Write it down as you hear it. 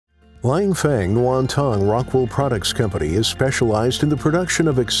Langfang Nuantong Rockwool Products Company is specialized in the production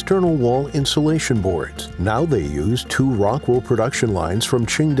of external wall insulation boards. Now they use 2 Rockwool production lines from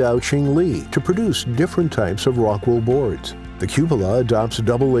Qingdao Qingli to produce different types of Rockwool boards. The cupola adopts a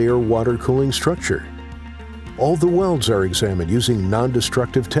double-layer water cooling structure. All the welds are examined using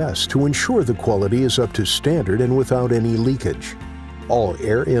non-destructive tests to ensure the quality is up to standard and without any leakage. All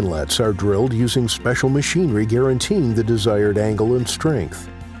air inlets are drilled using special machinery guaranteeing the desired angle and strength.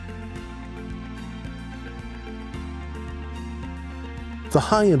 The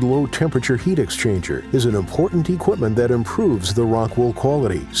high and low temperature heat exchanger is an important equipment that improves the Rockwool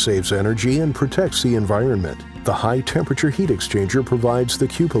quality, saves energy, and protects the environment. The high temperature heat exchanger provides the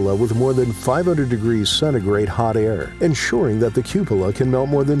cupola with more than 500 degrees centigrade hot air, ensuring that the cupola can melt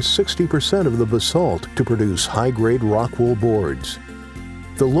more than 60% of the basalt to produce high-grade Rockwool boards.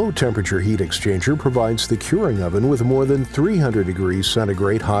 The low-temperature heat exchanger provides the curing oven with more than 300 degrees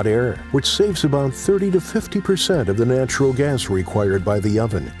centigrade hot air, which saves about 30 to 50% of the natural gas required by the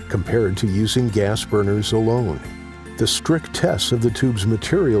oven, compared to using gas burners alone. The strict tests of the tube's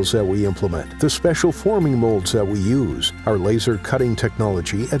materials that we implement, the special forming molds that we use, our laser cutting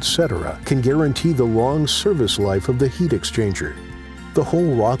technology, etc., can guarantee the long service life of the heat exchanger. The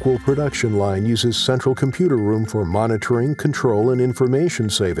whole Rockwool production line uses central computer room for monitoring, control, and information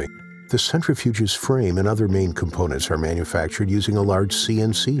saving. The centrifuge's frame and other main components are manufactured using a large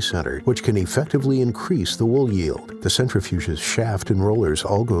CNC center, which can effectively increase the wool yield. The centrifuge's shaft and rollers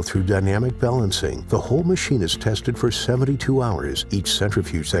all go through dynamic balancing. The whole machine is tested for 72 hours. Each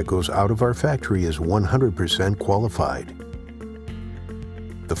centrifuge that goes out of our factory is 100% qualified.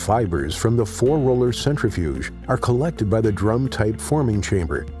 The fibers from the 4-roller centrifuge are collected by the drum-type forming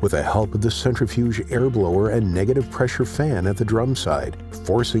chamber with the help of the centrifuge air blower and negative pressure fan at the drum side,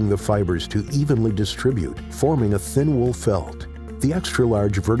 forcing the fibers to evenly distribute, forming a thin wool felt. The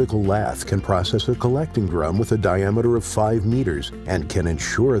extra-large vertical lathe can process a collecting drum with a diameter of 5 meters and can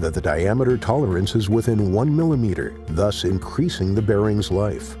ensure that the diameter tolerance is within 1 millimeter, thus increasing the bearing's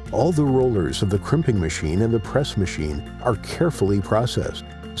life. All the rollers of the crimping machine and the press machine are carefully processed,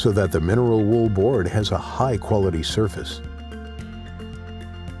 so that the mineral wool board has a high-quality surface.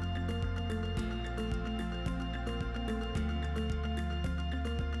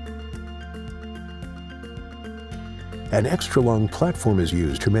 An extra-long platform is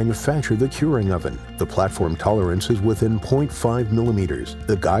used to manufacture the curing oven. The platform tolerance is within 0.5 millimeters.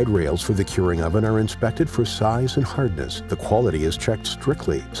 The guide rails for the curing oven are inspected for size and hardness. The quality is checked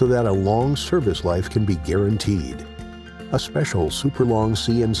strictly so that a long service life can be guaranteed. A special super-long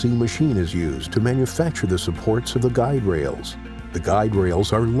CNC machine is used to manufacture the supports of the guide rails. The guide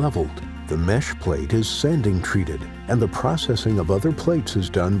rails are leveled, the mesh plate is sanding treated, and the processing of other plates is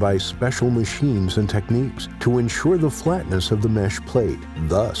done by special machines and techniques to ensure the flatness of the mesh plate,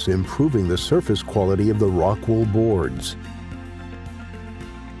 thus improving the surface quality of the Rockwool boards.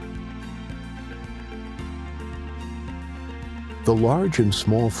 The large and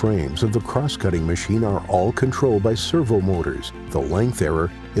small frames of the cross-cutting machine are all controlled by servo motors. The length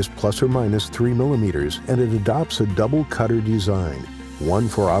error is plus or minus 3 millimeters, and it adopts a double cutter design, one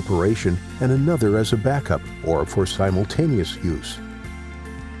for operation and another as a backup or for simultaneous use.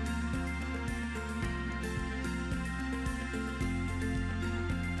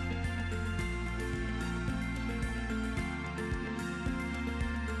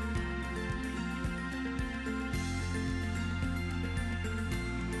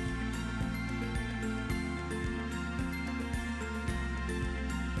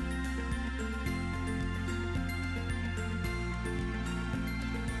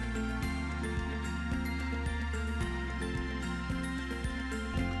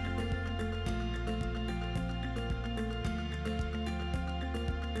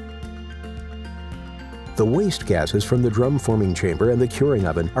 The waste gases from the drum forming chamber and the curing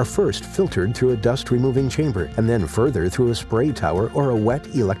oven are first filtered through a dust-removing chamber and then further through a spray tower or a wet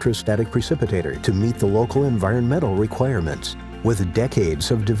electrostatic precipitator to meet the local environmental requirements. With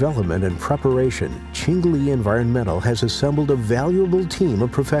decades of development and preparation, Qingli Environmental has assembled a valuable team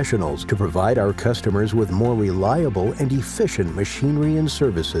of professionals to provide our customers with more reliable and efficient machinery and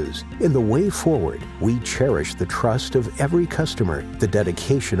services. In the way forward, we cherish the trust of every customer, the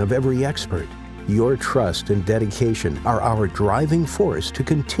dedication of every expert. Your trust and dedication are our driving force to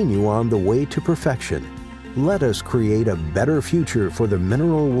continue on the way to perfection. Let us create a better future for the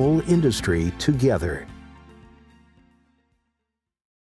mineral wool industry together.